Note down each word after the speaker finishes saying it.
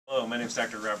Hello, my name is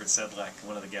Dr. Robert Sedlack,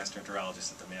 one of the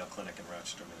gastroenterologists at the Mayo Clinic in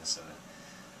Rochester, Minnesota.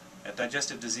 At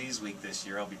Digestive Disease Week this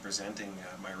year, I'll be presenting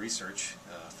my research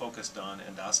focused on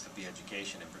endoscopy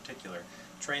education, in particular,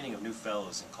 training of new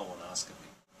fellows in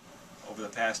colonoscopy. Over the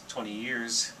past 20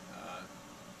 years,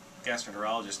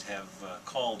 gastroenterologists have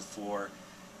called for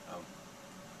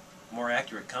more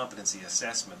accurate competency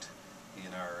assessment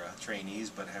in our trainees,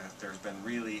 but there's been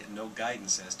really no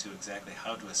guidance as to exactly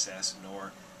how to assess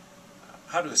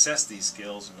these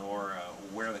skills, nor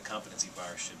where the competency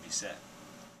bar should be set.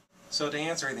 So to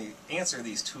answer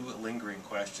these two lingering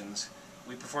questions,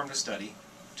 we performed a study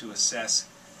to assess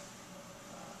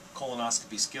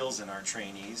colonoscopy skills in our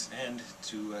trainees and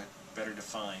to better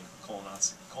define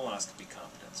colonoscopy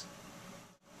competence.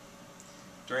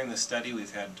 During this study,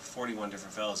 we've had 41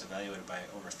 different fellows evaluated by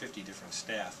over 50 different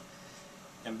staff.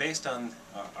 And based on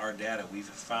our data, we've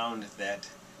found that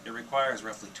it requires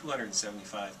roughly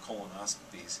 275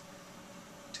 colonoscopies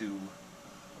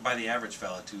by the average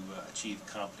fellow to achieve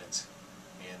competence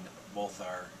in both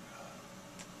our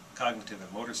cognitive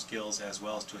and motor skills, as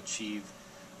well as to achieve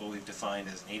what we've defined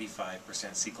as an 85%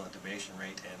 cecal intubation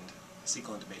rate and a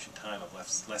cecal intubation time of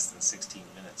less than 16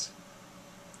 minutes.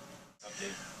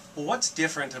 Okay. Well, what's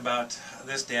different about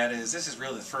this data is this is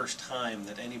really the first time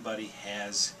that anybody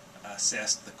has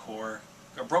assessed the core,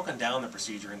 or broken down the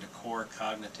procedure into core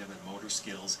cognitive and motor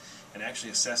skills and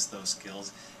actually assessed those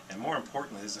skills. And more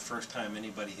importantly, this is the first time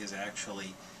anybody has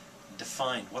actually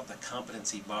defined what the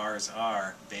competency bars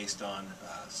are based on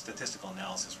statistical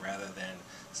analysis rather than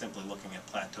simply looking at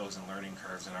plateaus and learning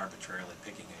curves and arbitrarily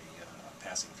picking a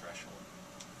passing threshold.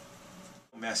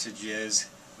 The message is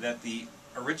that the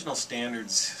original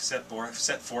standards set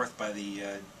forth by the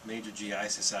major GI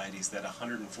societies, that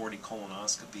 140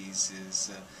 colonoscopies is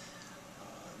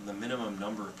the minimum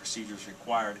number of procedures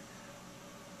required,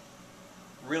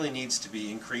 really needs to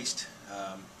be increased.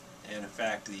 And in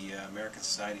fact, the American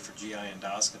Society for GI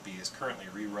Endoscopy is currently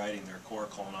rewriting their core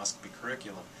colonoscopy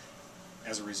curriculum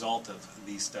as a result of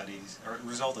these studies, or a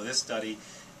result of this study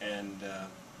and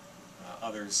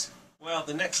others. Well,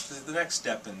 the next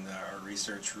step in our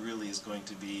research really is going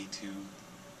to be to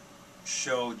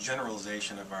show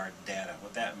generalization of our data.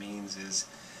 What that means is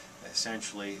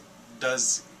essentially,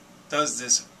 does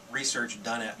this research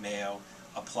done at Mayo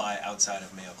apply outside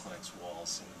of Mayo Clinic's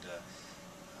walls? And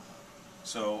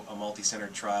so a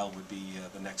multi-centered trial would be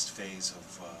the next phase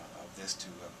of this, to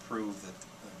prove that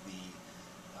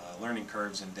the learning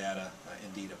curves and data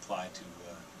indeed apply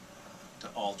to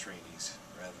all trainees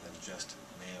rather than just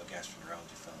Mayo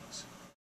gastroenterology fellows.